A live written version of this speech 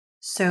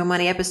So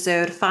Money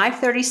episode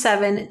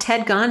 537,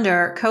 Ted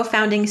Gonder,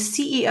 co-founding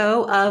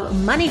CEO of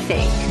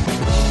MoneyThink.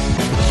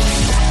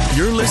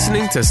 You're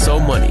listening to So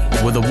Money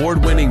with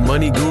award-winning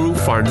money guru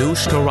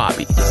Farnoosh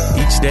Torabi.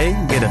 Each day,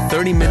 get a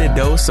 30-minute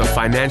dose of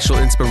financial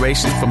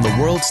inspiration from the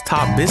world's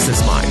top business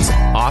minds,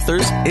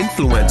 authors,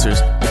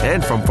 influencers,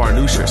 and from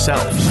Farnoosh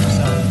herself.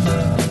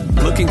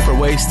 Looking for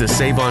ways to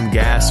save on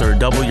gas or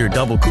double your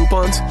double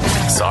coupons?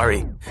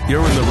 Sorry,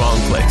 you're in the wrong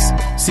place.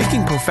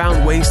 Seeking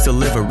profound ways to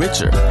live a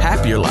richer,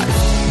 happier life.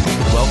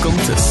 Welcome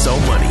to So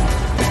Money.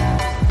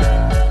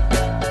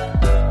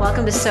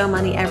 Welcome to So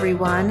Money,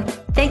 everyone.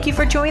 Thank you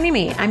for joining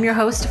me. I'm your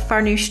host,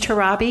 Farnoosh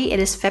Torabi. It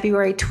is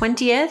February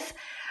 20th.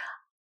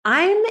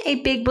 I'm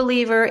a big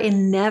believer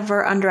in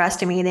never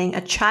underestimating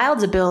a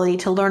child's ability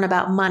to learn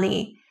about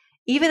money,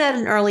 even at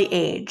an early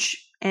age.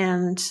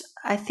 And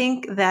I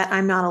think that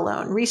I'm not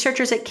alone.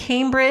 Researchers at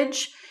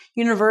Cambridge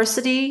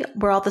University,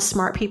 where all the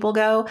smart people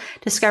go,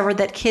 discovered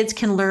that kids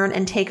can learn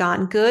and take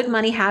on good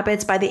money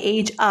habits by the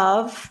age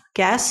of,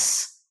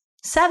 guess,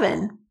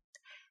 7.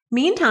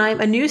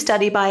 Meantime, a new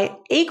study by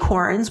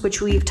Acorns,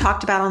 which we've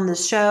talked about on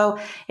this show,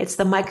 it's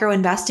the micro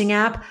investing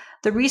app.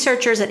 The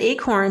researchers at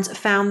Acorns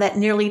found that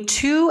nearly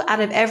 2 out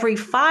of every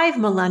 5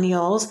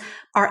 millennials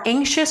are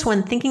anxious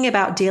when thinking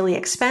about daily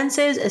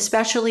expenses,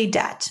 especially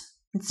debt.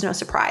 It's no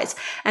surprise.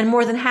 And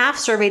more than half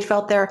surveyed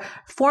felt their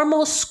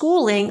formal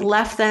schooling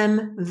left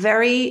them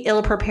very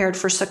ill-prepared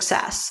for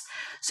success.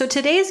 So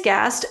today's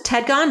guest,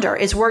 Ted Gonder,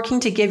 is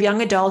working to give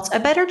young adults a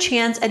better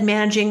chance at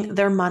managing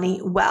their money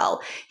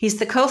well. He's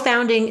the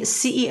co-founding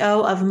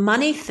CEO of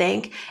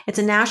MoneyThink. It's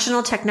a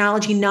national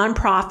technology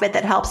nonprofit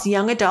that helps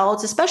young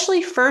adults,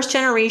 especially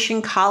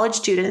first-generation college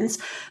students,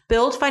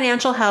 build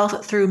financial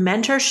health through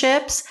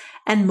mentorships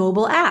and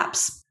mobile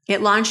apps.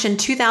 It launched in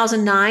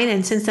 2009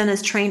 and since then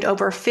has trained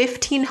over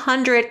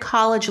 1,500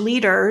 college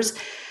leaders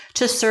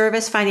to serve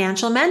as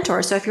financial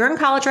mentors. So if you're in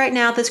college right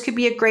now, this could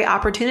be a great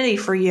opportunity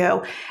for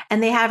you.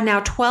 And they have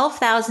now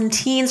 12,000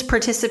 teens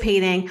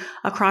participating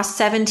across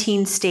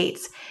 17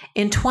 states.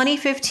 In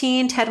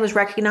 2015, Ted was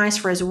recognized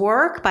for his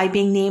work by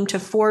being named to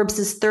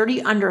Forbes'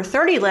 30 Under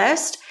 30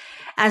 list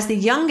as the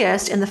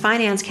youngest in the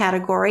finance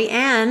category,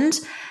 and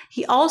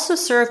he also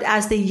served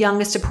as the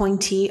youngest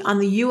appointee on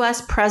the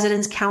U.S.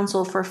 President's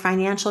Council for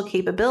Financial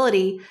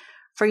Capability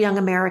for Young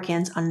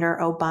Americans under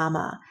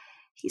Obama.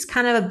 He's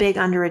kind of a big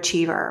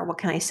underachiever. What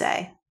can I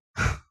say?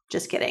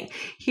 Just kidding.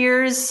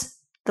 Here's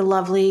the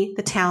lovely,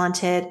 the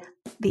talented,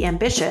 the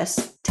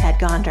ambitious Ted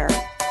Gonder.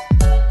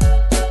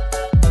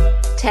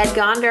 Ted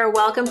Gonder,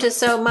 welcome to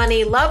So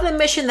Money. Love the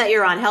mission that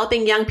you're on,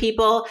 helping young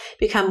people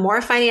become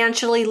more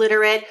financially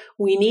literate.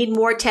 We need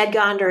more Ted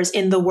Gonders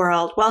in the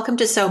world. Welcome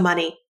to So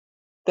Money.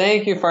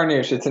 Thank you,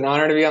 Farnoosh. It's an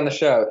honor to be on the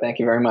show. Thank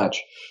you very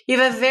much. You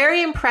have a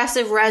very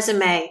impressive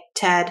resume,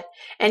 Ted,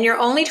 and you're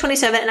only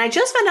 27. And I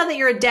just found out that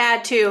you're a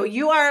dad, too.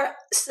 You are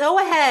so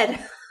ahead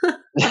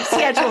of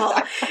schedule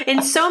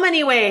in so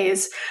many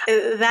ways.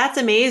 That's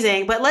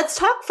amazing. But let's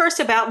talk first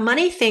about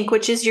MoneyThink,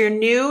 which is your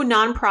new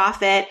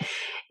nonprofit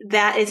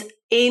that is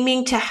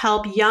aiming to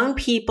help young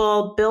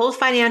people build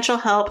financial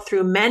health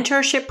through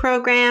mentorship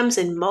programs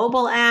and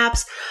mobile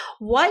apps.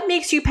 What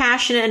makes you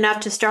passionate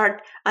enough to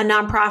start a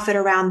nonprofit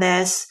around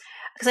this?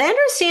 Because I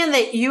understand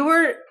that you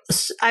were,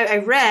 I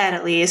read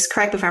at least,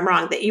 correct me if I'm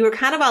wrong, that you were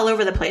kind of all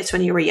over the place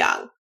when you were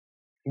young.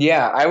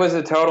 Yeah, I was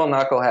a total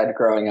knucklehead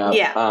growing up.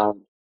 Yeah.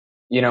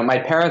 My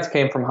parents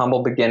came from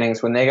humble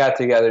beginnings. When they got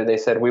together, they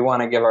said, we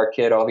want to give our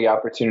kid all the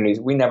opportunities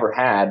we never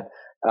had.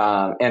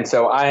 And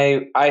so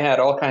I had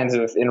all kinds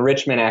of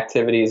enrichment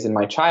activities in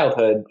my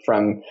childhood,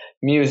 from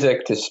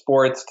music to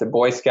sports to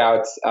Boy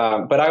Scouts.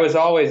 But I was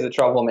always the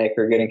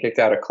troublemaker, getting kicked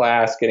out of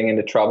class, getting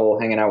into trouble,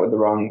 hanging out with the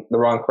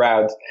wrong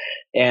crowds.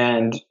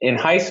 And in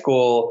high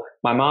school,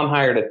 my mom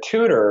hired a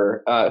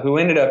tutor who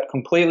ended up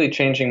completely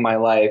changing my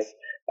life.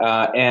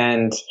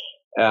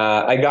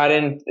 I got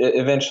in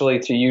eventually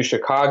to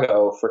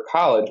UChicago for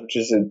college, which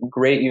is a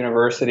great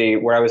university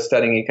where I was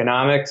studying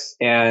economics.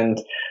 And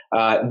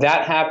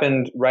that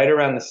happened right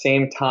around the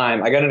same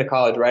time. I got into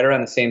college right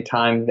around the same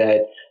time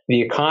that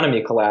the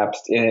economy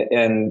collapsed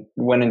and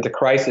went into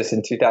crisis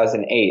in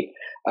 2008.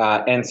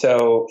 And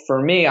so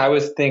for me, I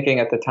was thinking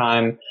at the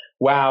time,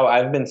 wow,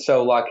 I've been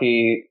so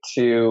lucky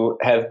to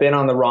have been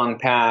on the wrong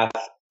path,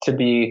 to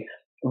be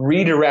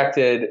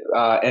redirected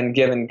and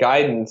given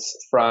guidance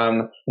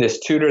from this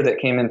tutor that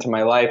came into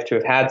my life, to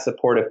have had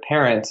supportive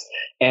parents.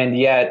 And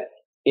yet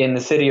in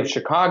the city of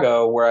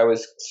Chicago, where I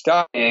was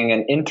studying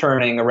and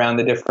interning around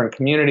the different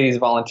communities,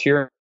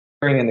 volunteering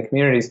in the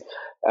communities,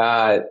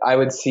 I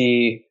would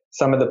see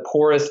some of the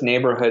poorest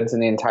neighborhoods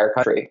in the entire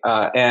country.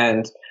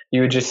 And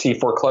you would just see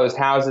foreclosed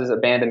houses,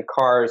 abandoned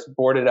cars,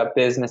 boarded up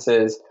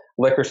businesses,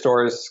 liquor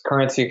stores,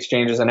 currency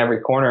exchanges on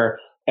every corner,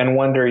 and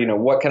wonder,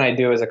 what can I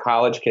do as a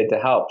college kid to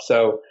help?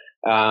 So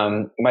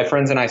my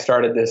friends and I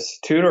started this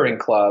tutoring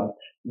club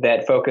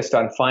that focused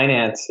on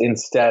finance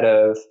instead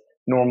of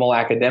normal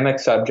academic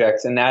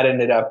subjects. And that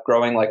ended up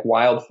growing like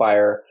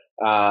wildfire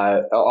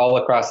all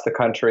across the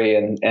country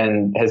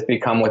and has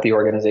become what the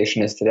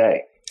organization is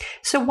today.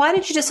 So why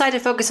did you decide to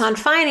focus on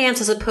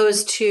finance as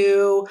opposed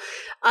to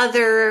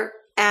other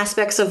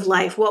aspects of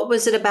life? What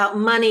was it about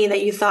money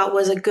that you thought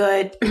was a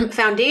good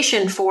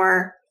foundation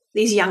for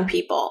these young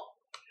people?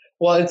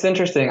 Well, it's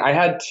interesting. I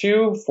had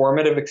two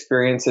formative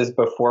experiences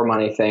before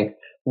Money Think.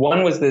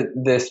 One was that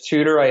this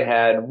tutor I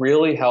had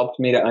really helped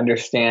me to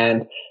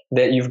understand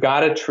that you've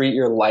got to treat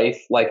your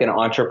life like an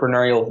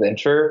entrepreneurial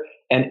venture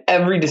and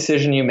every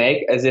decision you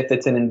make as if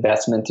it's an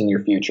investment in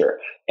your future.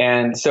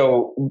 And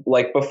so,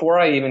 like, before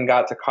I even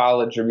got to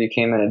college or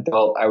became an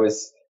adult,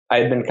 I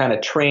had been kind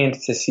of trained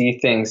to see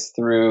things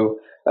through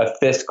a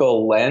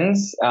fiscal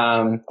lens.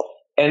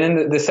 And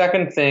then the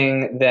second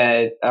thing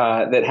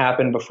that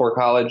happened before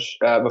college,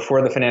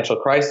 before the financial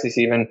crisis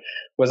even,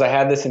 was I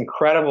had this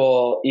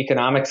incredible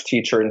economics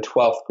teacher in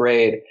 12th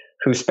grade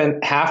who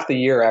spent half the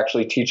year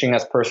actually teaching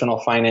us personal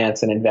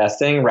finance and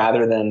investing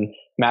rather than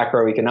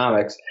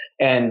macroeconomics.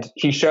 And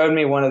he showed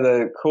me one of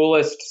the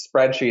coolest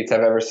spreadsheets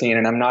I've ever seen,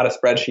 and I'm not a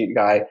spreadsheet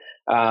guy,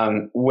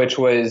 which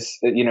was,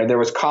 there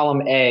was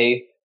column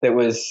A that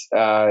was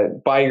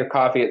buy your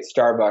coffee at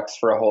Starbucks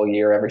for a whole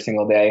year every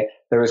single day.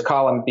 There was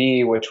column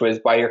B, which was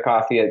buy your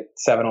coffee at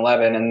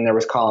 7-Eleven. And there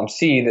was column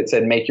C that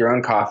said make your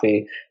own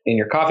coffee in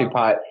your coffee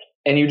pot.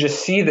 And you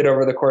just see that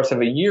over the course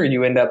of a year,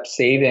 you end up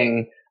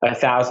saving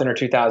 $1,000 or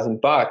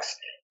 $2,000.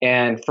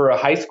 And for a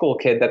high school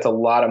kid, that's a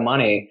lot of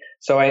money.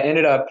 So I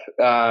ended up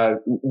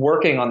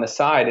working on the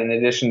side in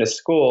addition to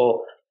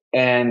school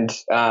and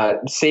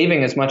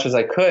saving as much as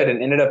I could,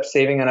 and ended up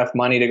saving enough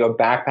money to go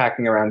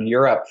backpacking around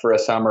Europe for a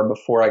summer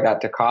before I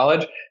got to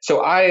college.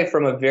 So I,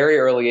 from a very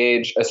early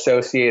age,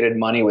 associated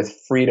money with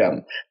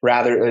freedom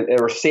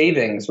or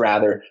savings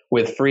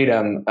with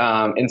freedom,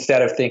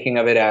 instead of thinking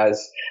of it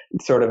as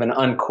sort of an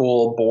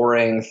uncool,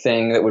 boring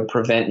thing that would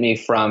prevent me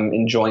from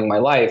enjoying my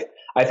life.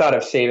 I thought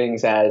of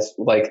savings as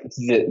like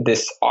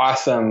this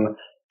awesome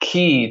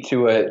key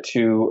to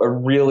a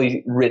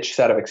really rich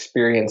set of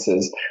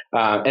experiences.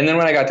 And then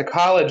when I got to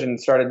college and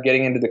started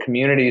getting into the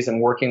communities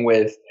and working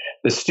with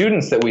the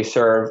students that we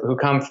serve who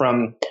come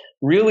from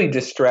really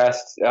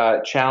distressed,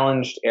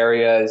 challenged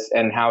areas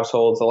and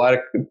households, a lot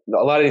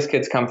of these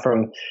kids come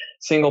from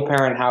single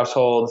parent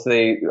households.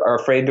 They are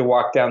afraid to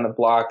walk down the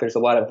block. There's a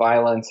lot of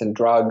violence and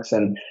drugs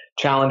and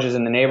challenges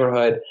in the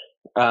neighborhood.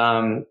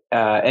 But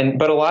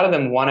a lot of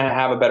them want to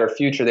have a better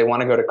future. They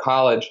want to go to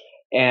college.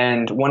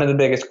 And one of the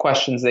biggest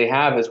questions they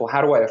have is, well,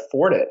 how do I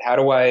afford it? How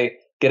do I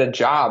get a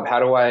job? How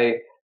do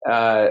I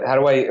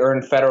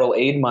earn federal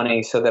aid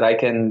money so that I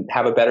can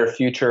have a better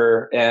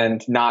future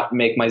and not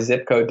make my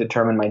zip code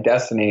determine my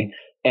destiny?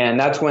 And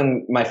that's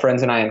when my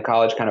friends and I in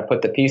college kind of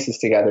put the pieces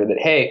together that,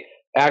 hey,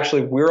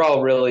 actually, we're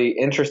all really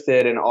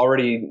interested and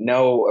already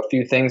know a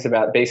few things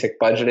about basic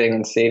budgeting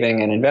and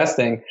saving and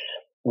investing.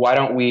 Why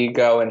don't we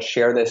go and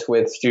share this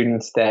with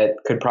students that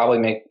could probably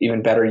make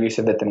even better use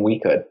of it than we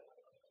could?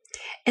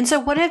 And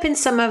so what have been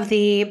some of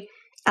the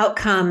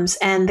outcomes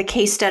and the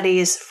case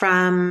studies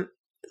from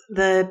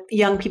the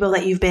young people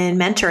that you've been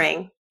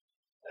mentoring?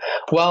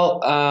 Well,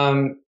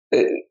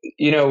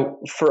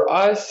 for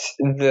us,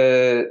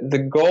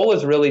 the goal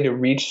is really to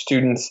reach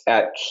students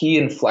at key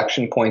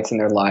inflection points in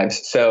their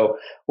lives. So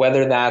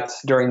whether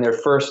that's during their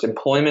first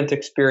employment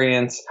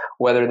experience,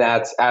 whether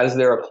that's as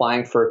they're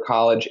applying for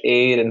college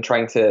aid and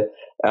trying to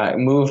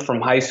move from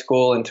high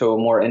school into a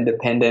more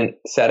independent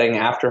setting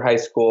after high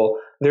school,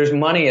 there's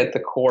money at the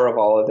core of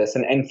all of this.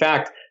 And in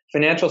fact,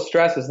 financial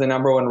stress is the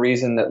number one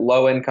reason that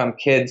low-income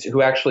kids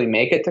who actually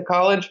make it to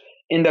college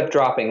end up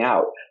dropping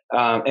out.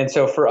 And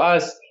so for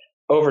us,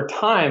 over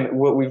time,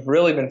 what we've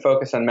really been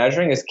focused on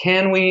measuring is,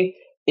 can we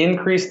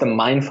increase the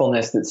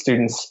mindfulness that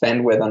students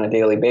spend with on a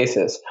daily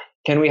basis?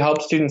 Can we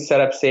help students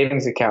set up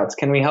savings accounts?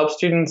 Can we help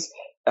students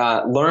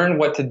learn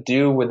what to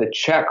do with a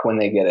check when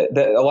they get it?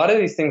 A lot of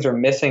these things are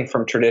missing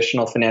from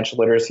traditional financial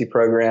literacy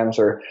programs,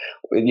 or,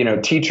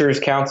 teachers,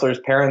 counselors,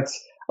 parents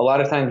a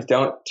lot of times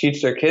don't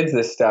teach their kids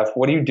this stuff.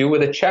 What do you do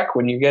with a check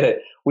when you get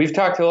it? We've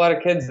talked to a lot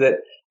of kids that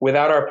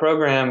without our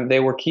program,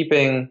 they were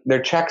keeping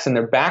their checks in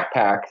their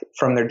backpack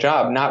from their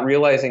job, not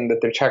realizing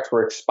that their checks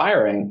were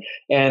expiring.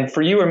 And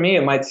for you or me,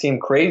 it might seem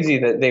crazy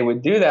that they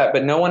would do that,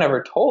 but no one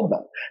ever told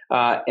them.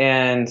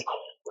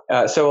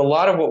 So a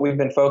lot of what we've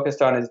been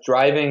focused on is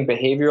driving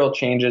behavioral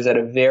changes at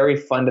a very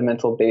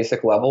fundamental,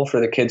 basic level for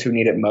the kids who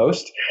need it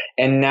most.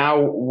 And now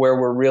where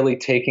we're really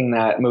taking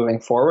that moving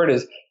forward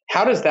is,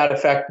 how does that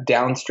affect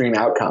downstream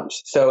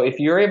outcomes? So if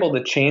you're able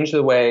to change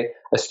the way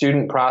a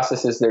student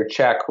processes their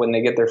check when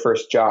they get their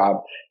first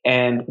job,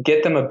 and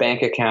get them a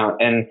bank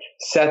account and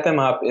set them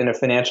up in a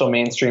financial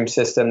mainstream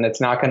system that's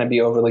not going to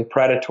be overly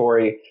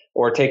predatory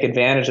or take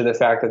advantage of the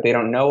fact that they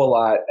don't know a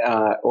lot,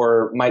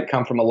 or might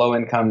come from a low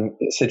income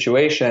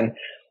situation,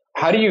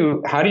 how do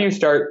you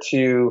start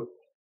to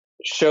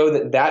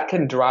show that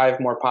can drive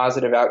more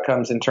positive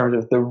outcomes in terms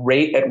of the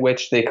rate at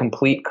which they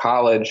complete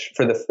college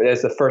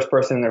as the first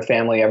person in their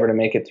family ever to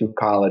make it through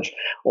college?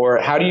 Or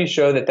how do you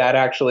show that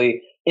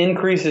actually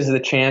increases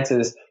the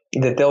chances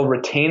that they'll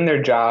retain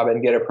their job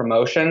and get a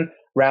promotion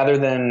rather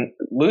than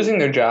losing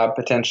their job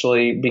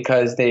potentially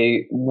because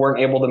they weren't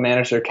able to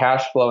manage their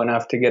cash flow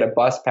enough to get a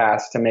bus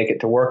pass to make it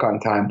to work on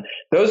time.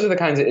 Those are the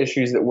kinds of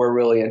issues that we're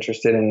really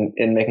interested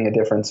in making a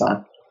difference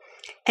on.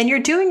 And you're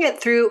doing it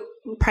through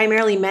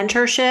primarily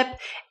mentorship,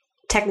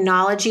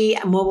 technology,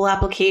 mobile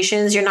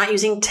applications. You're not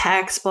using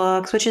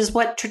textbooks, which is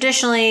what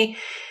traditionally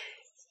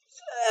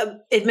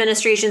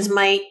administrations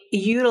might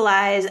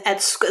utilize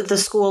at the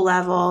school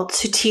level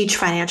to teach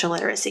financial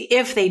literacy,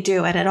 if they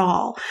do it at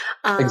all.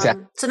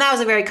 Exactly. So that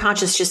was a very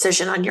conscious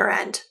decision on your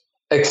end.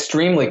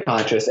 Extremely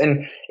conscious.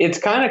 And it's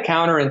kind of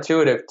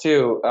counterintuitive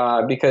too,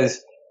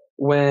 because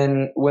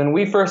when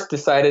we first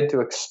decided to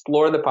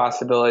explore the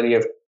possibility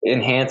of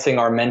enhancing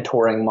our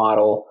mentoring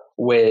model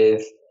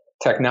with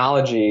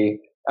technology,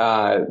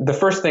 the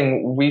first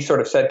thing we sort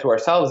of said to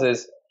ourselves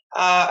is,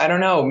 I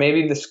don't know,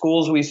 maybe the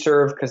schools we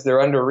serve, because they're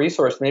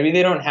under-resourced, maybe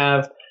they don't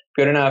have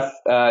good enough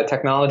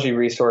technology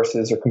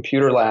resources or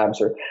computer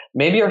labs, or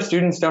maybe our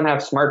students don't have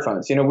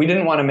smartphones. We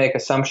didn't want to make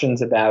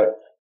assumptions about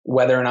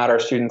whether or not our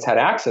students had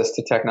access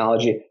to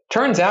technology.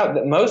 Turns out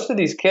that most of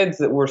these kids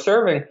that we're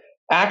serving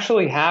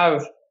actually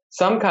have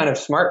some kind of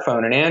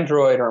smartphone, an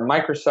Android or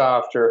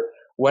Microsoft or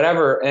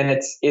whatever, and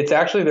it's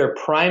actually their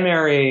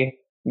primary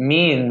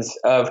means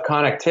of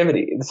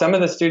connectivity. Some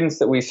of the students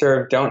that we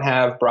serve don't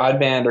have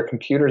broadband or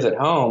computers at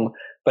home,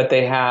 but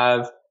they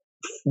have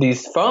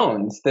these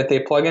phones that they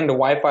plug into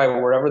Wi-Fi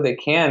wherever they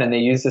can, and they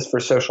use this for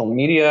social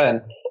media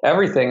and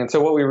everything. And so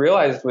what we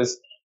realized was,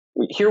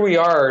 here we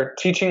are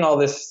teaching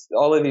all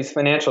of these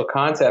financial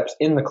concepts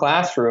in the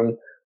classroom,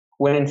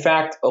 when in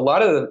fact a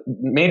lot of the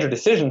major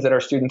decisions that our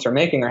students are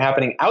making are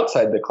happening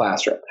outside the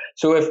classroom.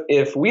 So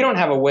if we don't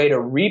have a way to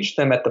reach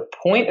them at the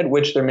point at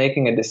which they're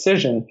making a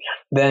decision,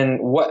 then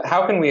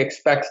how can we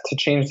expect to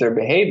change their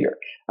behavior?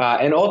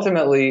 And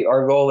ultimately,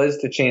 our goal is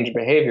to change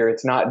behavior.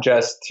 It's not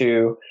just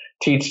to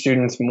teach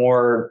students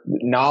more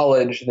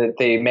knowledge that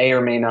they may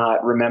or may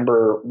not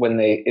remember in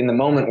the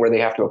moment where they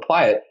have to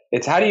apply it.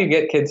 It's how do you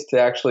get kids to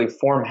actually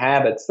form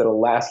habits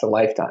that'll last a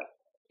lifetime?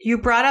 You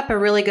brought up a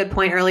really good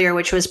point earlier,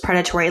 which was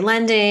predatory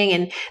lending.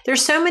 And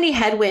there's so many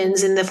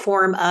headwinds in the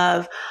form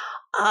of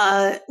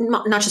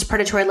not just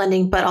predatory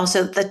lending, but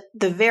also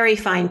the very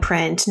fine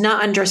print,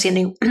 not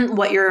understanding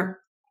what you're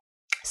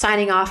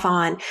signing off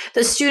on,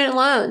 the student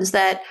loans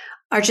that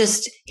are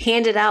just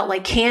handed out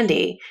like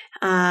candy,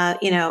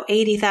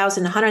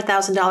 $80,000,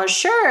 $100,000.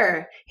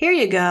 Sure, here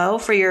you go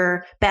for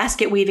your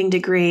basket weaving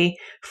degree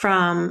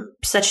from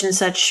such and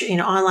such,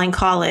 online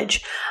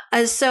college.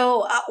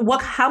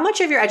 How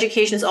much of your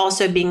education is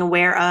also being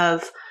aware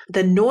of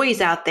the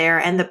noise out there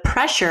and the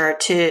pressure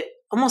to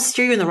almost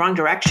steer you in the wrong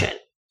direction?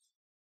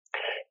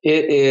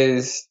 It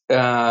is,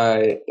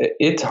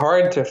 it's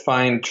hard to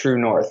find true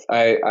north.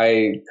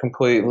 I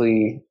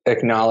completely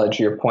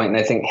acknowledge your point, and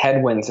I think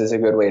headwinds is a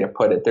good way to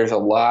put it. There's a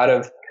lot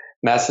of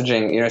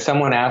messaging.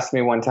 Someone asked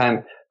me one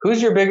time,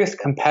 who's your biggest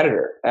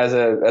competitor as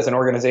an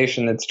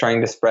organization that's trying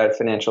to spread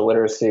financial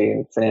literacy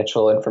and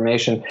financial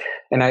information?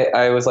 And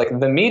I was like,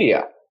 the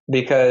media,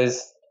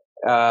 because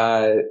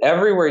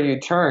everywhere you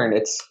turn,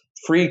 it's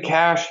free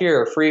cash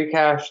here, free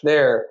cash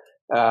there.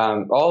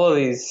 All of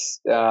these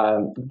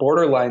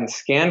borderline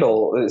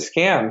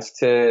scams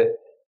to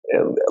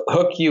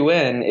hook you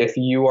in if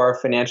you are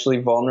financially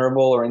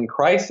vulnerable or in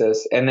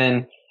crisis, and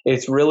then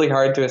it's really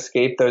hard to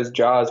escape those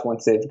jaws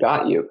once they've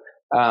got you.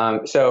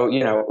 So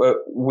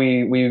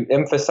we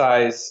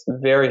emphasize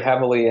very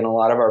heavily in a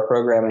lot of our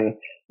programming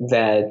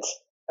that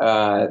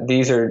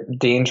these are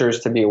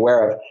dangers to be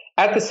aware of.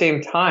 At the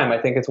same time, I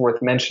think it's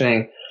worth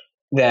mentioning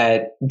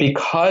that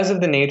because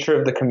of the nature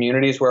of the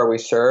communities where we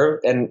serve,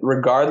 and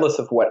regardless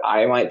of what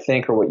I might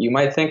think or what you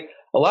might think,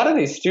 a lot of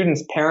these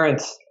students'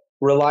 parents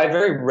rely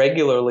very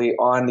regularly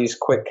on these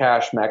quick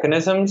cash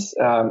mechanisms,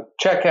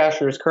 check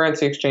cashers,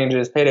 currency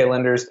exchanges, payday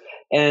lenders.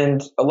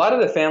 And a lot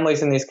of the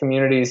families in these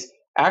communities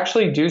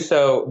actually do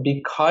so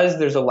because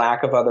there's a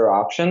lack of other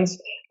options.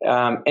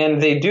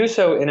 And they do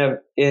so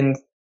in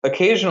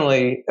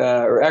occasionally,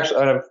 or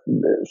actually on a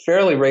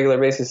fairly regular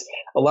basis.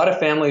 A lot of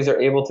families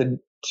are able to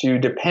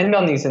depend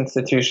on these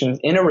institutions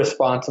in a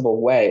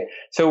responsible way.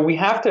 So we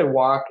have to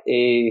walk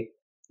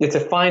it's a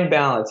fine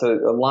balance,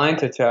 a line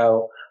to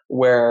toe,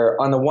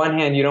 where on the one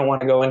hand, you don't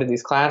want to go into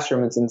these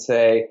classrooms and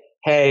say,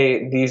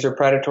 hey, these are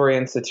predatory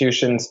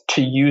institutions,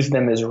 to use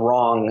them is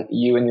wrong.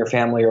 You and your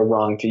family are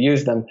wrong to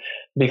use them,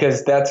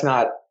 because that's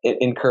not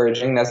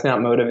encouraging. That's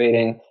not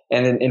motivating.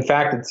 And in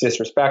fact, it's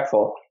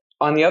disrespectful.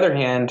 On the other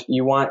hand,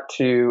 you want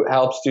to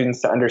help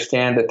students to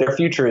understand that their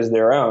future is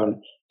their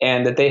own,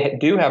 and that they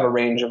do have a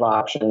range of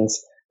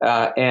options,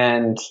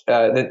 and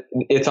that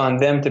it's on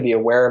them to be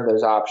aware of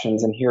those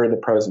options and here are the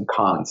pros and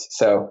cons.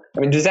 So,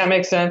 does that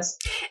make sense?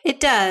 It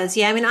does.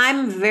 Yeah.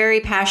 I'm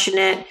very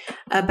passionate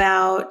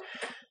about,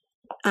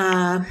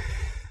 I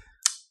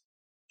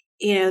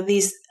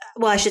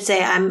should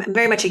say I'm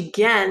very much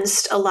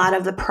against a lot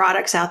of the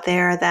products out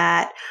there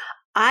that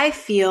I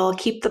feel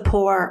keep the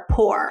poor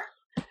poor.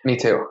 Me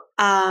too.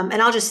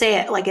 And I'll just say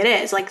it like it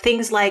is, like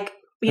things like,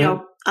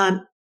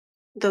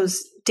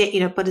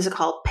 what is it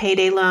called?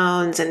 Payday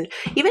loans and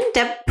even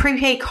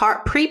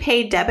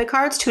prepaid debit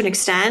cards to an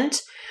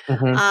extent.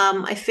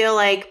 Mm-hmm. I feel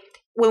like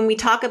when we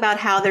talk about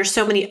how there's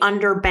so many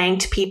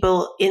underbanked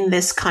people in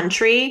this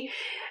country,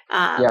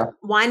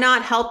 why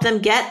not help them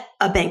get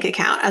a bank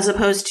account as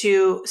opposed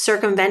to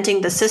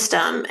circumventing the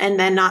system and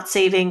then not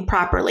saving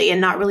properly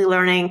and not really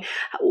learning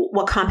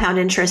what compound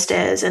interest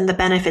is and the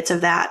benefits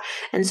of that.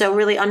 And so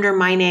really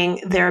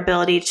undermining their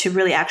ability to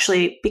really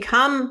actually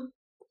become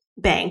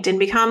banked and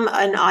become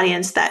an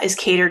audience that is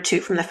catered to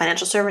from the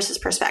financial services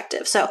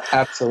perspective. So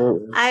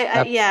absolutely.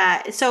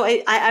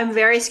 I'm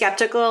very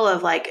skeptical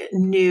of like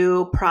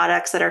new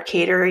products that are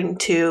catering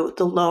to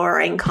the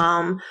lower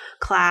income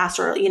class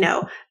or,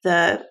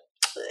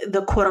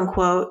 the quote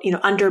unquote,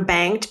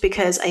 underbanked,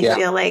 because I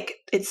feel like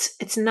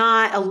it's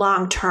not a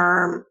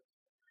long-term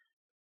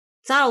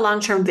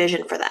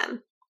vision for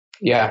them.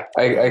 Yeah,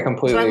 I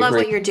completely agree. So I love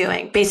what you're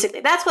doing. Basically,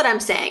 that's what I'm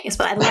saying. Is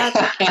what I love.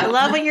 I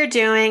love what you're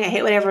doing. I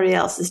hate what everybody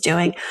else is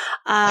doing.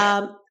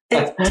 Tell me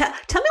a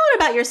little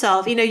about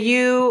yourself.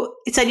 You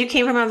said you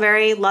came from a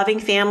very loving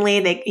family.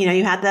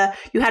 You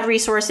had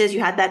resources. You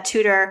had that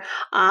tutor.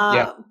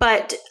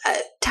 But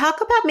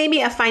talk about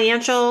maybe a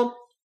financial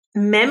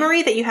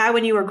memory that you had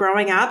when you were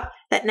growing up.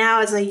 That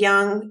now, as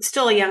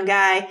still a young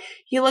guy,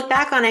 you look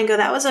back on it and go,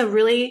 "That was a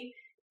really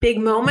big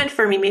moment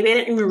for me." Maybe I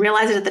didn't even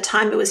realize it at the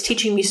time. It was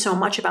teaching me so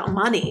much about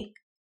money.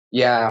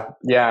 Yeah.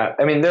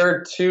 I mean, there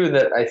are two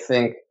that I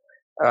think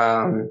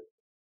are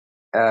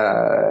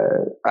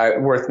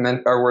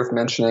worth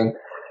mentioning.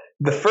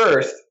 The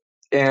first,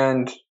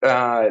 and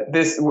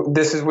this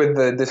is with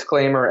the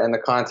disclaimer and the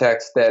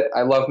context that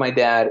I love my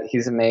dad.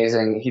 He's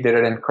amazing. He did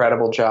an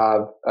incredible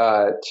job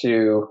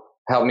to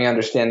help me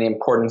understand the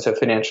importance of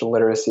financial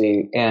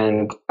literacy,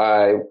 and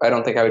I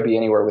don't think I would be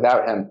anywhere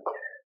without him.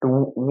 The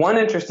one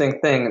interesting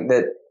thing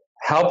that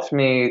helped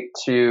me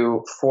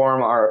to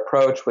form our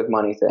approach with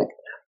MoneyThink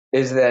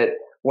is that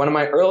one of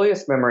my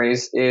earliest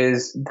memories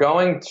is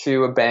going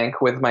to a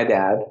bank with my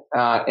dad,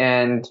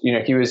 and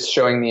he was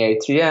showing me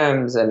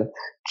ATMs and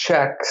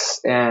checks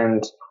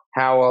and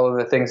how all of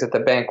the things at the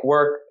bank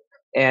work.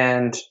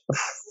 And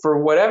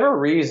for whatever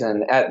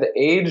reason, at the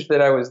age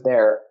that I was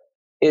there,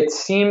 it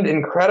seemed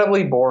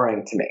incredibly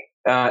boring to me.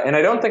 And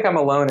I don't think I'm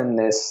alone in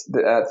this,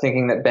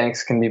 thinking that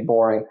banks can be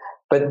boring.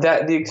 But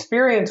that the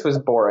experience was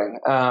boring.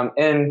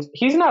 And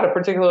he's not a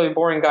particularly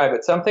boring guy,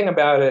 but something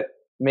about it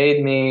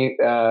made me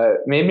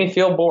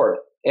feel bored.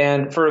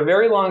 And for a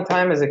very long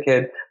time as a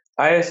kid,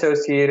 I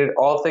associated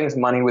all things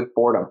money with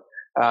boredom.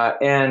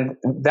 And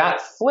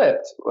that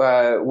flipped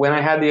when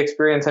I had the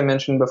experience I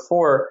mentioned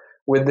before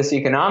with this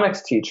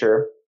economics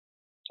teacher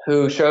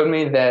who showed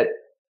me that,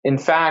 in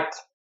fact,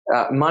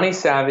 money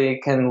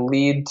savvy can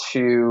lead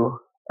to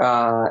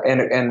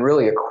and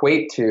really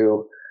equate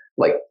to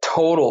like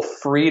total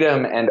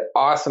freedom and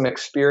awesome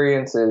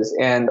experiences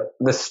and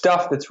the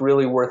stuff that's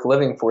really worth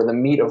living for, the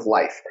meat of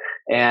life.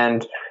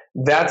 And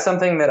that's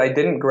something that I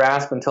didn't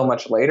grasp until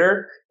much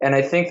later. And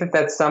I think that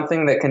that's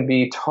something that can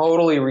be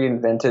totally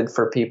reinvented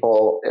for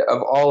people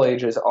of all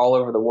ages all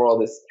over the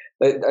world.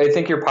 I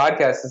think your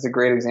podcast is a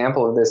great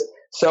example of this.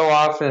 So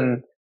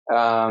often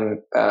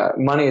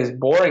money is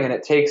boring, and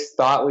it takes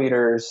thought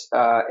leaders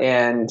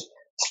and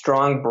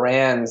strong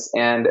brands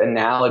and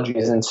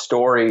analogies and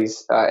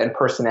stories and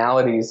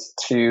personalities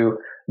to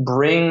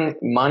bring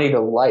money to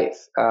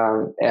life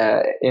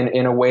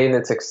in a way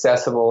that's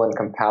accessible and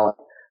compelling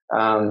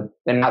and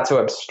not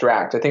so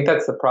abstract. I think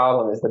that's the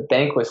problem, is the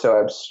bank was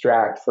so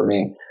abstract for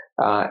me.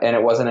 And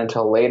it wasn't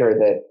until later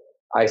that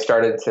I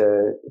started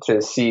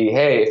to see,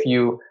 hey, if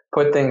you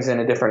put things in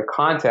a different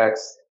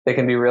context, they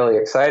can be really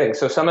exciting.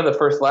 So some of the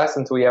first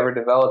lessons we ever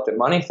developed at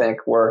MoneyThink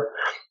were,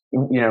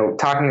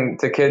 talking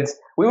to kids.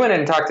 We went in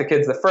and talked to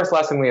kids. The first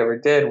lesson we ever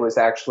did was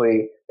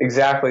actually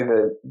exactly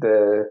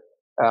the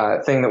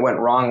thing that went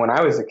wrong when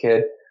I was a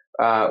kid.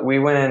 We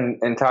went in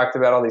and talked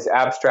about all these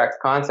abstract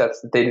concepts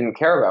that they didn't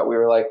care about. We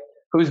were like,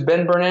 who's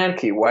Ben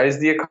Bernanke? Why is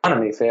the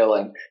economy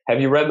failing? Have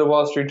you read the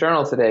Wall Street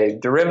Journal today?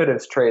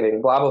 Derivatives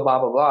trading, blah, blah, blah,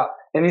 blah, blah.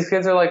 And these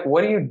kids are like,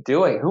 what are you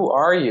doing? Who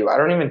are you? I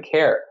don't even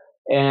care.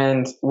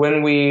 And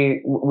when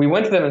we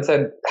went to them and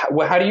said,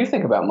 how do you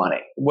think about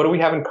money? What do we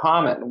have in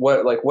common?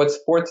 What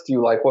sports do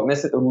you like? What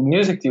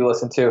music do you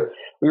listen to?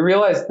 We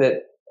realized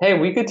that, hey,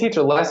 we could teach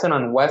a lesson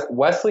on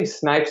Wesley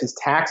Snipes'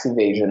 tax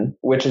evasion,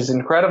 which is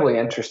incredibly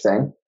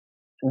interesting,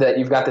 that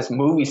you've got this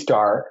movie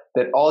star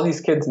that all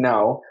these kids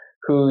know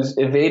who's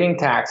evading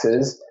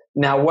taxes.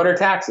 Now, what are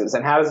taxes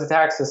and how does the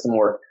tax system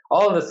work?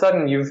 All of a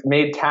sudden, you've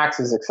made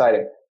taxes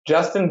exciting.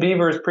 Justin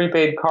Bieber's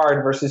prepaid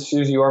card versus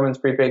Susie Orman's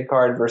prepaid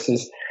card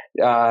versus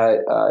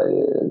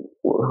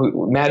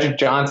Magic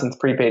Johnson's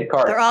prepaid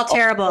card. They're all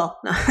terrible.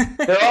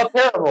 They're all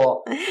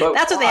terrible. But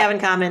that's what they have in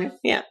common.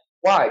 Yeah.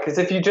 Why? Because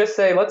if you just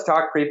say, let's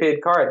talk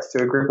prepaid cards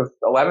to a group of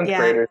 11th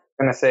graders,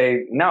 they're going to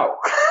say no.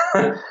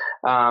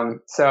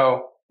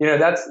 So,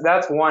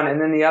 that's one.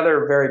 And then the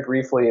other, very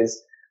briefly,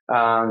 is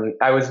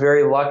I was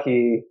very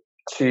lucky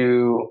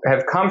to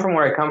have come from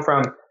where I come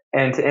from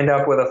and to end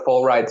up with a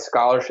full ride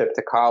scholarship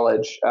to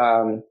college.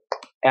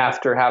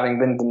 after having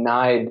been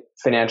denied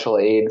financial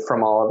aid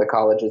from all of the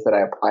colleges that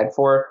I applied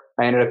for.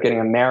 I ended up getting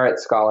a merit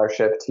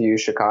scholarship to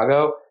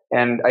UChicago.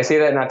 And I say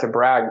that not to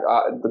brag,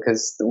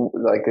 because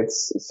like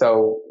it's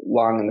so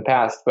long in the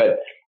past, but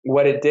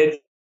what it did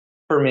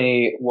for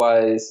me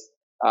was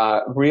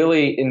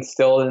really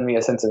instilled in me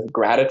a sense of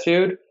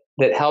gratitude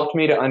that helped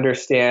me to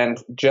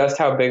understand just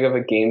how big of a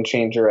game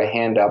changer a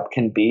hand up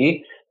can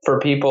be for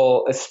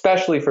people,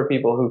 especially for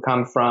people who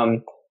come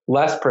from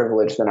less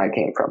privilege than I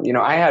came from. You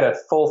know, I had a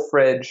full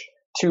fridge,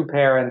 2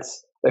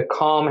 parents, a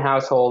calm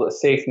household, a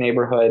safe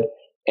neighborhood,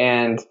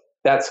 and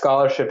that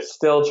scholarship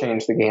still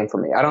changed the game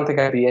for me. I don't think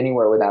I'd be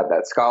anywhere without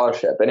that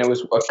scholarship. And it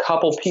was a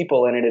couple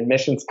people in an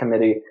admissions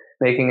committee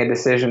making a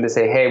decision to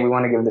say, hey, we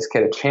want to give this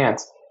kid a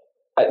chance.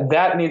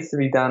 That needs to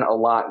be done a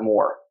lot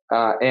more.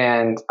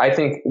 And I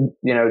think,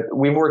 you know,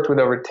 we've worked with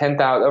over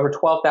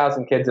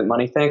 12,000 kids at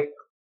MoneyThink.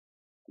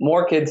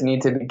 More kids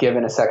need to be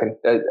given a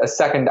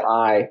second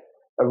eye,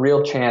 a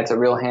real chance, a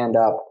real hand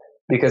up,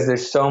 because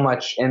there's so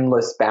much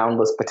endless,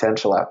 boundless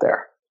potential out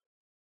there.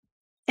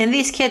 And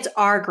these kids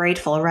are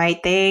grateful,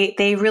 right?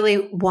 They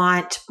really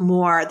want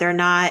more. They're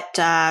not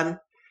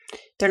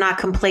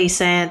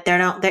complacent.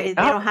 They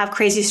don't have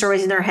crazy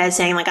stories in their head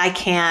saying like, I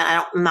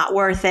can't, I'm not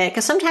worth it.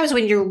 Because sometimes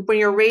when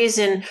you're raised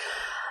in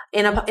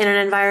an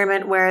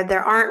environment where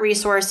there aren't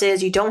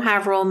resources, you don't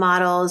have role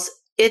models,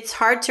 it's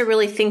hard to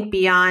really think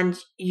beyond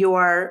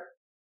your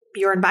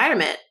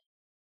environment.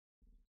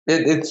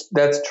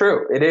 That's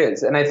true. It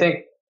is. And I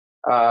think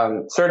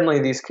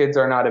certainly these kids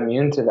are not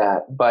immune to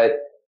that, but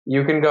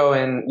you can go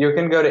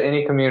to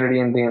any community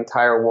in the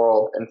entire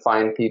world and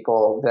find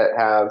people that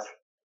have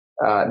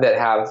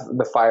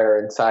the fire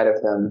inside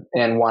of them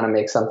and want to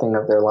make something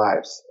of their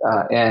lives.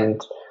 And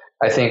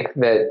I think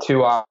that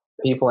too often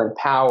people in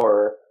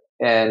power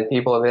and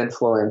people of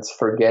influence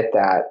forget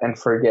that and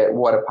forget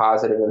what a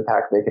positive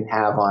impact they can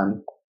have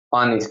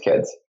on these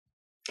kids.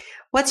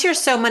 What's your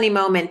so money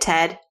moment,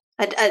 Ted?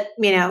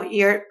 You know,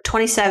 you're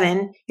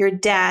 27, you're a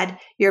dad,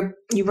 you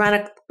run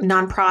a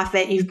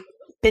nonprofit, you've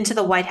been to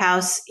the White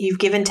House, you've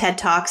given TED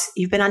Talks,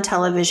 you've been on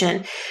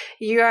television.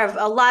 You have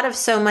a lot of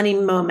so many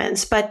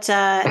moments, but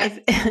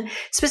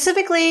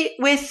specifically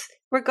with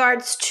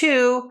regards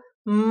to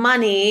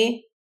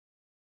money,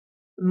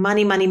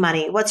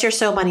 what's your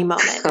so money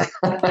moment?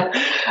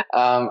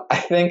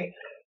 I think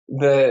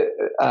the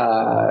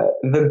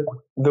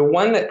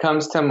one that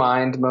comes to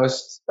mind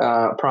most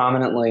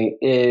prominently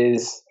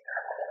is,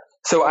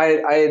 so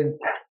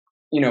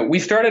we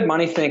started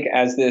MoneyThink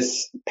as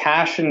this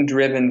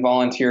passion-driven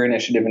volunteer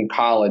initiative in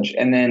college.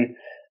 And then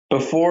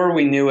before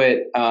we knew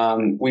it,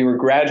 we were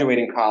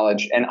graduating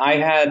college. And I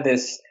had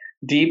this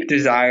deep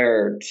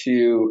desire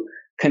to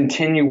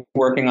continue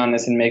working on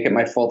this and make it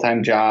my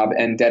full-time job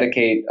and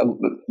dedicate a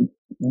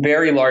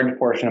very large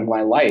portion of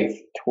my life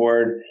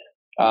toward,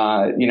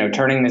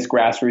 turning this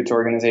grassroots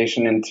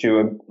organization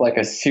into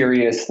a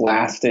serious,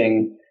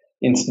 lasting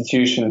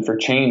institution for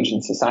change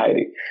in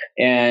society.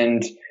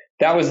 And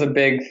that was a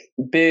big,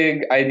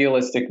 big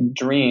idealistic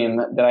dream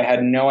that I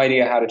had no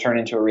idea how to turn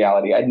into a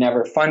reality. I'd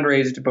never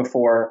fundraised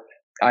before.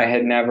 I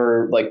had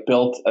never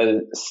built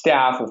a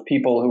staff of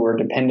people who were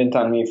dependent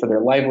on me for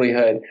their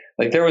livelihood.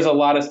 There was a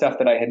lot of stuff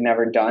that I had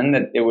never done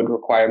that it would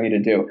require me to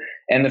do.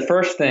 And the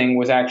first thing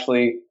was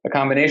actually a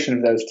combination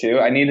of those two.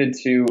 I needed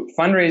to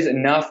fundraise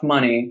enough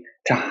money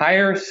to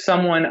hire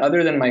someone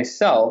other than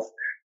myself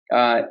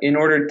in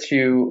order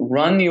to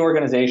run the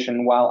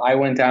organization while I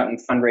went out and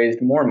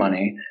fundraised more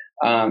money.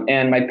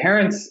 And my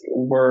parents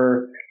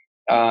were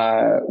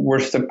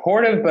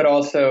supportive, but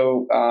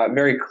also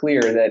very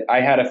clear that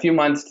I had a few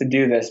months to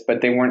do this,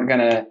 but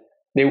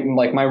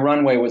my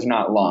runway was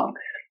not long.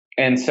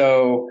 And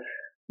so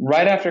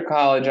right after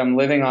college, I'm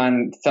living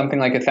on something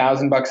like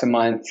 $1,000 a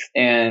month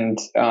and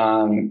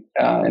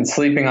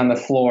sleeping on the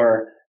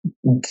floor,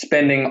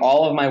 spending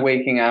all of my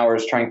waking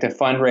hours trying to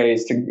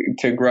fundraise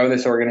to grow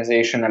this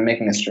organization. I'm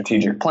making a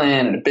strategic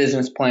plan and a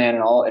business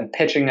plan and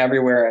pitching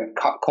everywhere and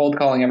cold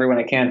calling everyone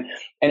I can.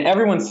 And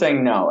everyone's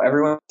saying no.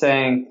 Everyone's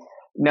saying,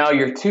 no,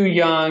 you're too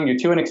young. You're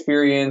too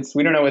inexperienced.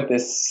 We don't know what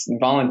this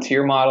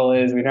volunteer model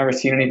is. We've never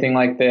seen anything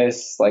like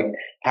this.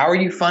 How are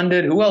you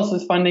funded? Who else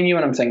is funding you?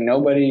 And I'm saying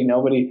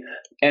nobody.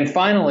 And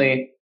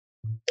finally,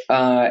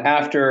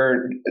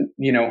 after,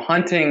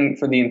 hunting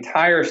for the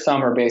entire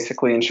summer,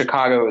 basically in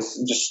Chicago, it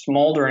was just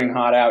smoldering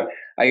hot out.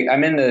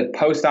 I'm in the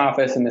post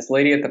office, and this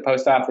lady at the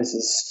post office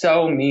is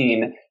so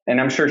mean. And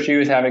I'm sure she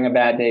was having a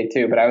bad day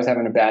too, but I was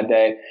having a bad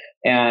day.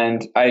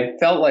 And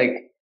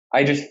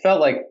I just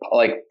felt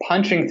like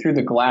punching through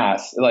the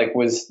glass,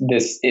 was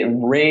this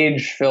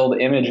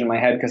rage-filled image in my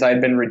head because I'd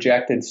been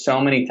rejected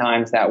so many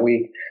times that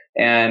week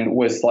and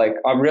was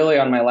really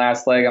on my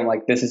last leg. I'm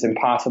like, this is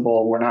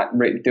impossible. We're not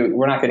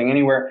getting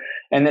anywhere.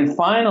 And then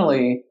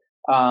finally,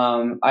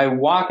 I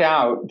walk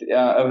out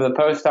of the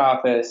post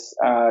office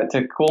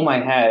to cool my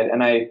head,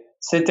 and I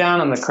sit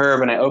down on the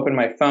curb and I open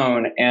my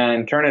phone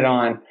and turn it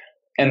on.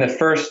 And the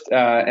first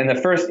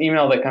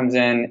email that comes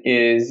in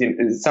is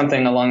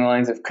something along the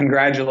lines of,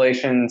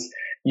 congratulations,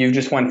 you've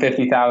just won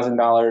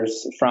 $50,000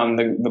 from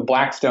the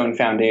Blackstone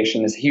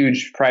Foundation, this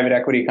huge private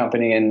equity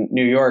company in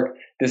New York,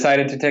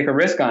 decided to take a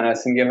risk on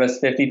us and give us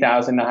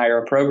 $50,000 to hire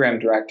a program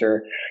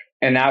director.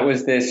 And that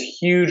was this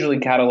hugely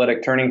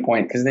catalytic turning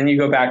point, because then you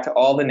go back to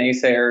all the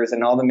naysayers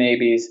and all the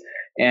maybes,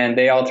 and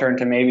they all turn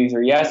to maybes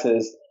or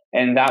yeses.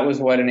 And that was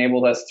what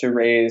enabled us to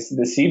raise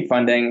the seed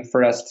funding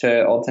for us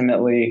to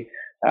ultimately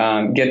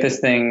get this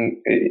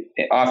thing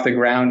off the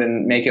ground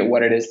and make it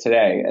what it is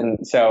today.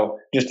 And so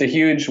just a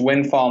huge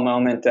windfall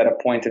moment at a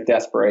point of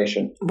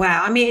desperation.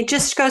 Wow. I mean, it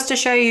just goes to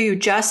show you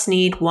just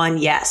need one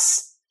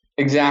yes.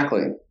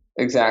 Exactly.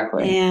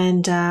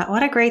 And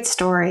what a great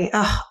story.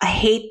 Oh, I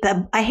hate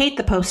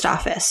the post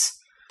office.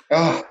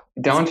 Oh,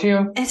 don't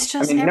you? It's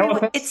just, no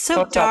offense, it's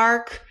so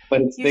dark.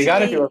 But they got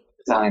to do it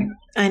design.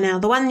 I know.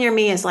 The one near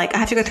me is like I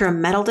have to go through a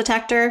metal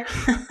detector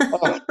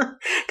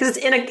because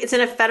it's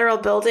in a federal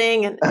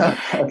building, and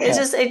Okay.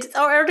 it's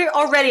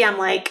already I'm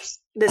like,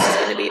 this is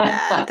going to be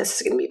bad. This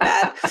is going to be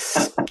bad.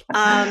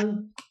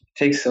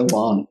 Takes so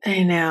long.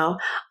 I know.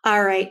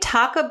 All right,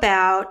 talk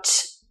about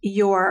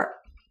your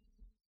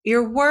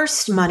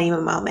worst money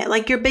moment,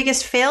 like your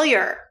biggest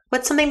failure.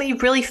 What's something that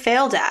you've really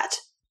failed at?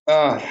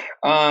 I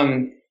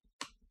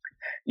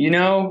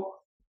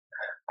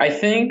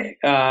think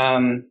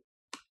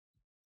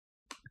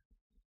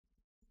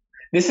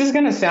this is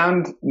going to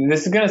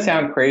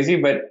sound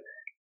crazy, but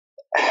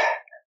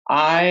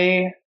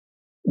I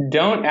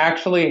don't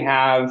actually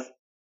have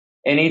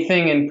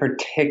anything in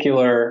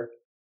particular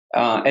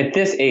at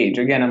this age.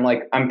 Again,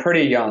 I'm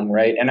pretty young,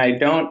 right? And I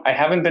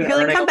haven't been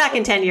earning. Come back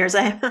in 10 years.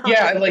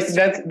 Yeah, like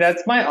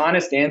that's my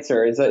honest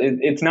answer.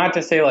 It's not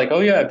to say like, oh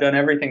yeah, I've done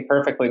everything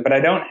perfectly, but I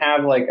don't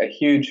have like a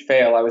huge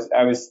fail.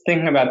 I was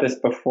thinking about this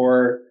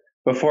before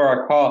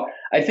our call.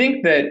 I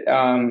think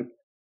that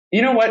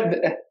you know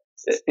what.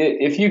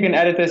 If you can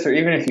edit this, or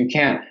even if you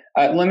can't,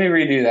 let me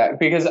redo that,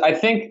 because I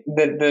think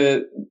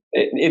that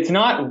it's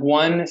not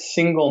one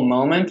single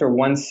moment or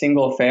one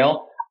single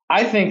fail.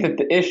 I think that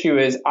the issue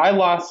is I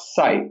lost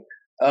sight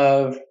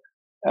of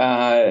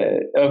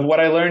what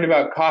I learned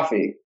about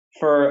coffee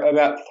for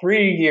about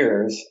 3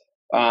 years,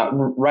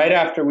 right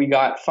after we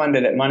got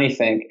funded at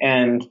MoneyThink,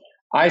 and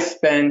I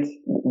spent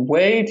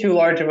way too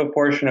large of a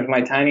portion of my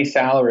tiny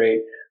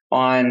salary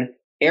on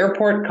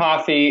airport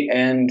coffee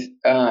and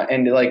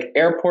like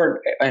airport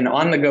and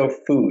on the go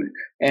food.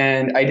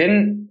 And I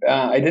didn't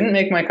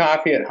make my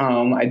coffee at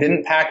home. I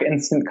didn't pack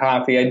instant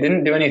coffee. I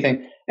didn't do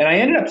anything. And I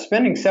ended up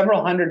spending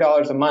several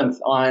 $100s a month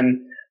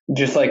on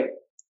just like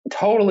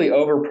totally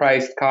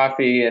overpriced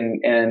coffee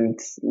and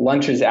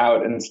lunches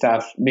out and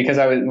stuff, because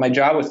my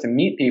job was to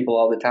meet people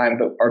all the time,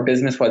 but our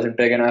business wasn't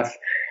big enough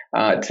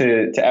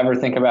to ever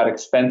think about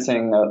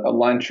expensing a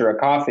lunch or a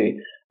coffee.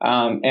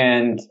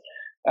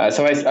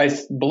 So I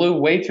blew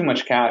way too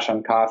much cash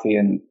on coffee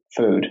and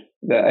food.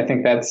 I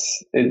think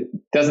it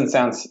doesn't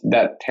sound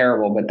that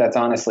terrible, but that's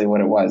honestly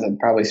what it was. I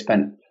probably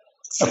spent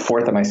a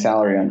fourth of my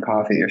salary on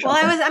coffee or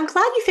something. Well, I'm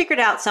glad you figured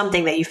out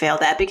something that you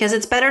failed at, because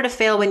it's better to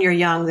fail when you're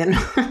young than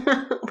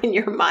when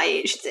you're my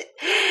age.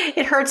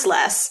 It hurts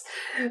less.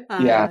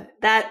 Yeah.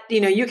 That,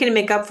 you can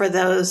make up for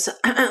those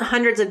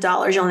hundreds of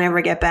dollars you'll never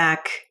get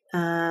back.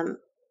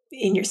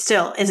 As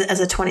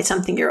a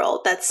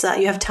 20-something-year-old, that's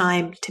you have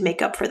time to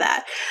make up for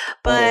that.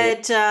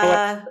 But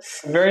I'm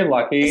very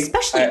lucky,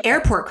 especially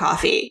airport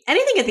coffee.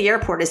 Anything at the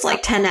airport is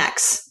like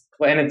 10x.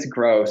 And it's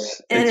gross.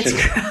 It's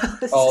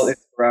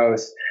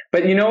gross.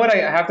 But you know what I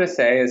have to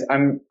say is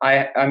I'm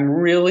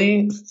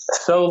really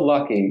so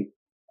lucky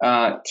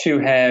to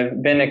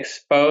have been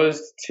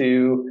exposed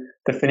to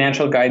the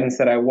financial guidance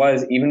that I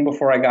was even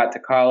before I got to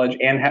college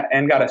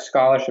and got a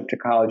scholarship to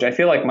college. I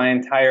feel like my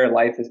entire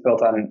life is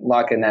built on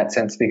luck in that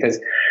sense, because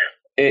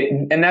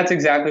and that's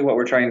exactly what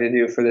we're trying to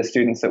do for the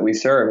students that we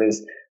serve,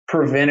 is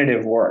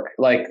preventative work.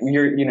 Like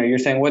you're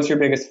saying, what's your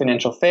biggest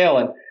financial fail?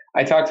 And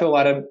I talk to a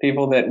lot of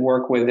people that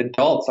work with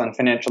adults on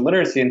financial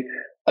literacy, and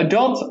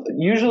adults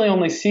usually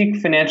only seek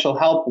financial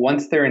help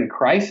once they're in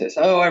crisis.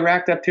 Oh, I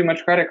racked up too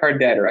much credit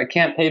card debt, or I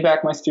can't pay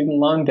back my student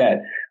loan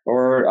debt,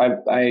 or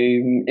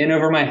I'm in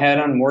over my head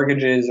on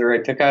mortgages, or I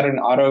took out an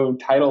auto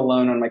title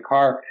loan on my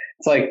car.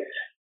 It's like,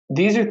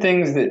 these are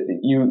things that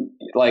you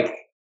like,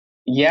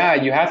 yeah,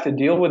 you have to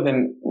deal with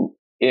them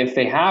if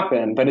they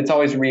happen, but it's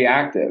always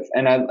reactive.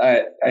 And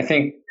I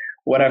think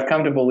what I've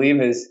come to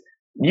believe is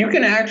you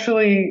can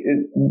actually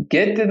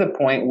get to the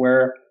point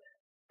where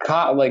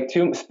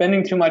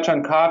spending too much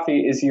on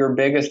coffee is your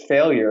biggest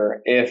failure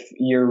if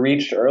you're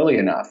reached early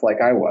enough, like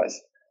I was.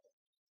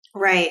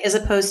 Right. As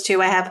opposed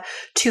to I have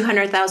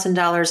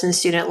 $200,000 in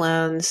student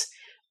loans,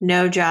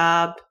 no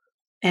job,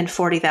 and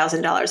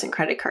 $40,000 in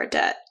credit card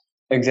debt.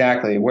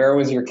 Exactly. Where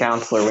was your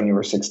counselor when you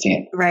were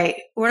 16? Right.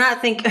 We're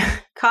not thinking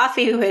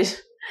coffee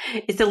is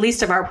the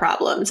least of our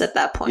problems at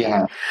that point.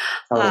 Yeah.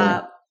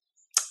 Totally.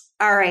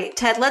 All right,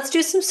 Ted, let's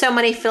do some So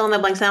Money fill in the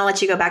blanks, and I'll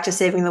let you go back to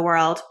saving the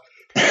world.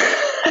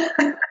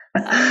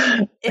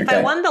 If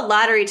I won the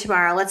lottery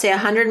tomorrow, let's say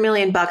 $100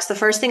 million, the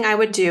first thing I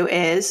would do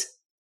is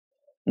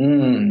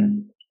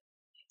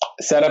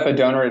set up a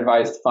donor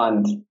advised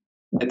fund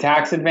The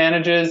tax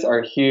advantages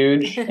are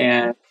huge,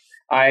 and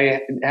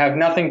I have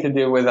nothing to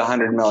do with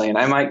 100 million.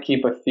 I might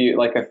keep a few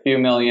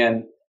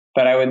million,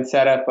 but I would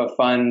set up a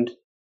fund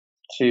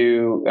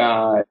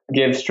to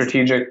give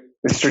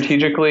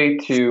strategically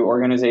to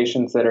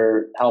organizations that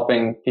are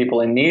helping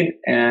people in need,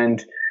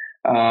 and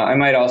I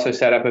might also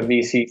set up a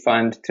VC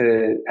fund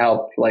to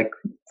help like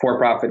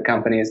for-profit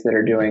companies that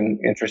are doing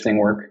interesting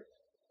work.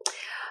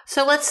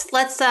 So let's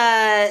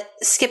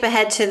skip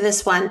ahead to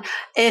this one.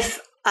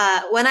 If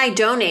when I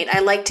donate, I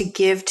like to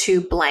give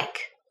to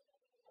blank.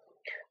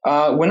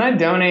 When I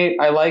donate,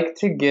 I like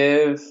to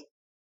give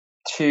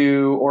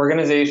to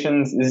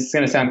organizations. This is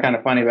going to sound kind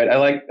of funny, but I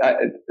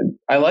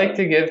like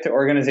to give to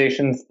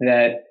organizations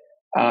that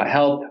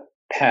help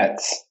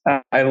pets.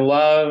 I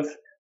love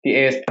the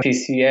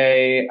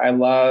ASPCA. I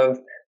love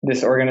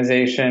this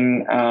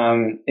organization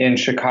in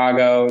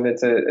Chicago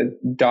that's a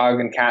dog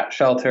and cat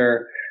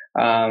shelter.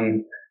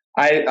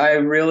 I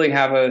really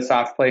have a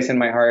soft place in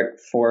my heart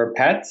for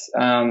pets.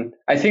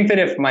 I think that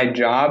if my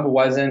job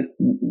wasn't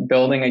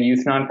building a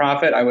youth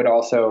nonprofit, I would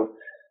also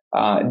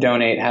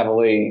donate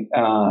heavily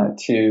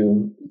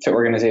to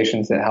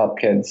organizations that help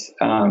kids.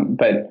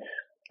 But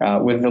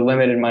with the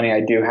limited money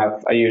I do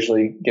have, I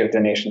usually give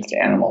donations to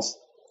animals.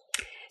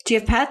 Do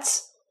you have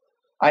pets?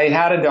 I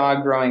had a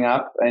dog growing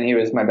up, and he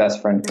was my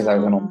best friend because I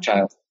was an only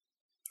child.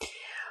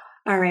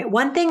 All right.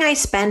 One thing I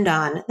spend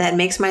on that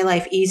makes my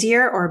life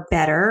easier or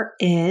better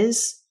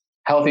is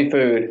healthy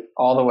food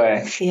all the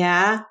way.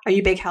 Yeah. Are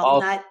you a big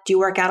health nut? Do you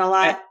work out a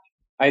lot?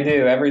 I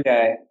do every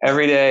day,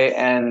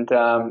 and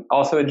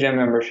also a gym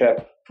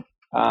membership.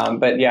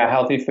 But yeah,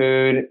 healthy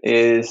food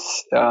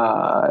is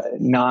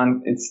cannot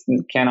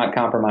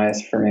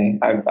compromise for me.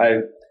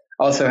 I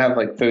also have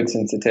like food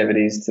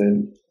sensitivities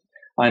to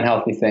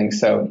unhealthy things,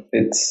 so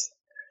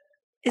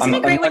Isn't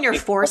it great when you're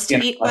forced to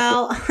eat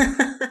well?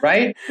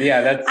 Right?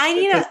 Yeah,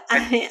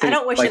 I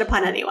don't wish it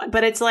upon anyone,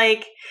 but it's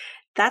like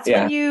that's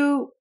when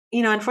you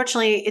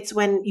unfortunately it's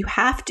when you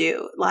have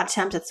to. A lot of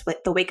times it's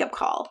the wake up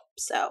call.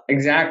 So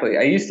exactly.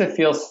 I used to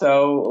feel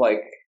so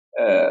like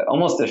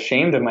almost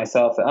ashamed of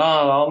myself.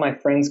 All my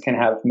friends can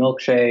have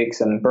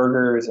milkshakes and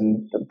burgers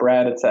and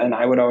bread, and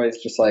I would always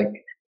just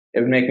like it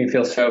would make me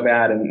feel so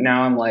bad. And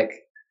now I'm like,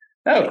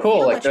 oh,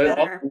 cool! Like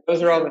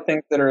those are all the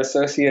things that are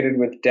associated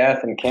with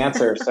death and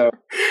cancer. So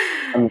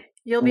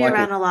you'll be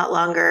around a lot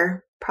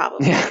longer,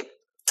 probably.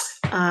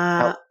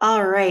 Yeah.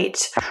 All right.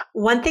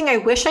 One thing I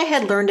wish I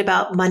had learned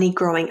about money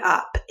growing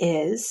up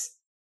is,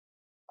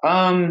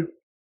 I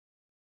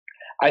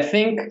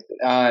think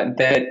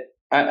that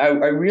I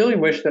really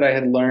wish that I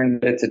had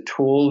learned that it's a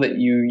tool that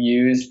you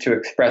use to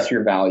express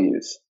your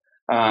values.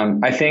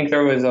 I think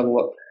there was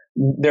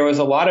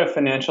a lot of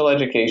financial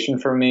education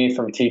for me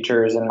from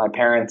teachers and my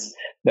parents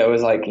that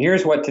was like,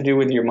 here's what to do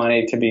with your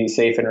money to be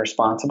safe and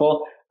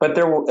responsible. But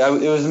it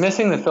was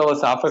missing the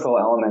philosophical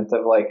element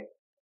of like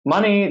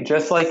money,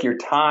 just like your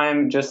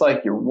time, just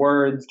like your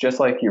words, just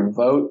like your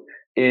vote,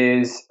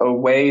 is a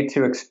way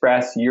to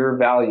express your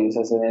values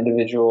as an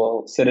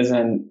individual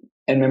citizen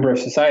and member of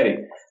society.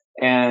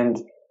 And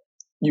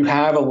you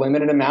have a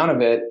limited amount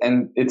of it,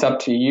 and it's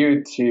up to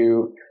you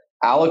to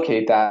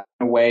allocate that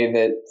in a way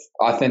that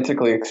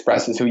authentically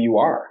expresses who you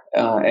are.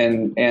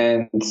 And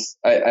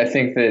I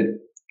think that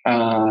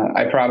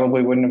I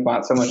probably wouldn't have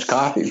bought so much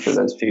coffee for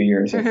those few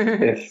years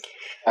if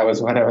that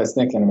was what I was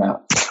thinking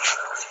about.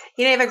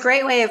 You have a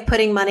great way of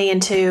putting money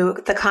into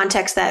the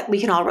context that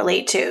we can all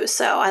relate to.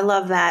 So I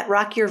love that.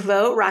 Rock your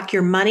vote, rock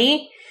your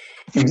money.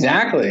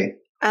 Exactly.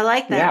 I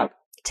like that. Yeah.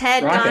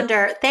 Ted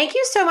Gonder, thank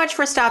you so much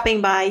for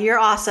stopping by. You're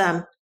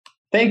awesome.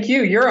 Thank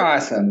you. You're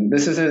awesome.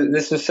 This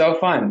is so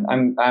fun.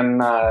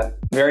 I'm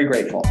very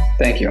grateful.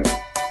 Thank you.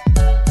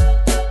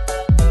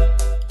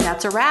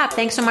 That's a wrap.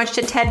 Thanks so much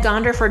to Ted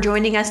Gonder for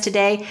joining us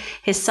today.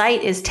 His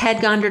site is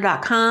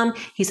tedgonder.com.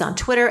 He's on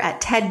Twitter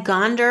at Ted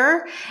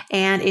Gonder.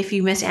 And if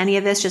you missed any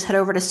of this, just head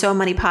over to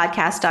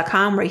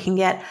SoMoneyPodcast.com where you can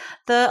get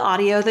the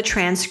audio, the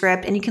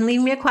transcript, and you can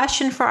leave me a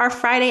question for our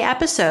Friday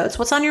episodes.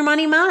 What's on your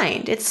money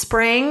mind? It's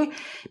spring.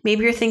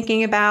 Maybe you're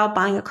thinking about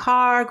buying a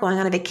car, going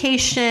on a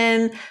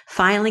vacation,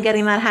 finally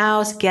getting that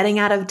house, getting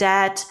out of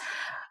debt,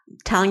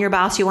 telling your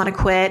boss you want to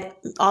quit,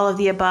 all of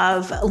the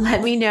above.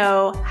 Let me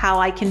know how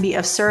I can be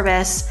of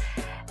service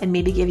and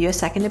maybe give you a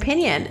second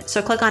opinion.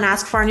 So click on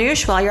Ask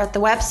Farnoosh while you're at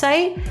the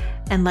website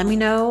and let me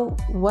know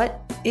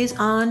what is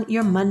on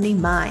your money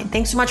mind.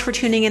 Thanks so much for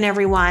tuning in,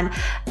 everyone.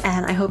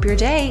 And I hope your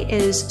day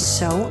is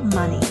so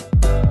money.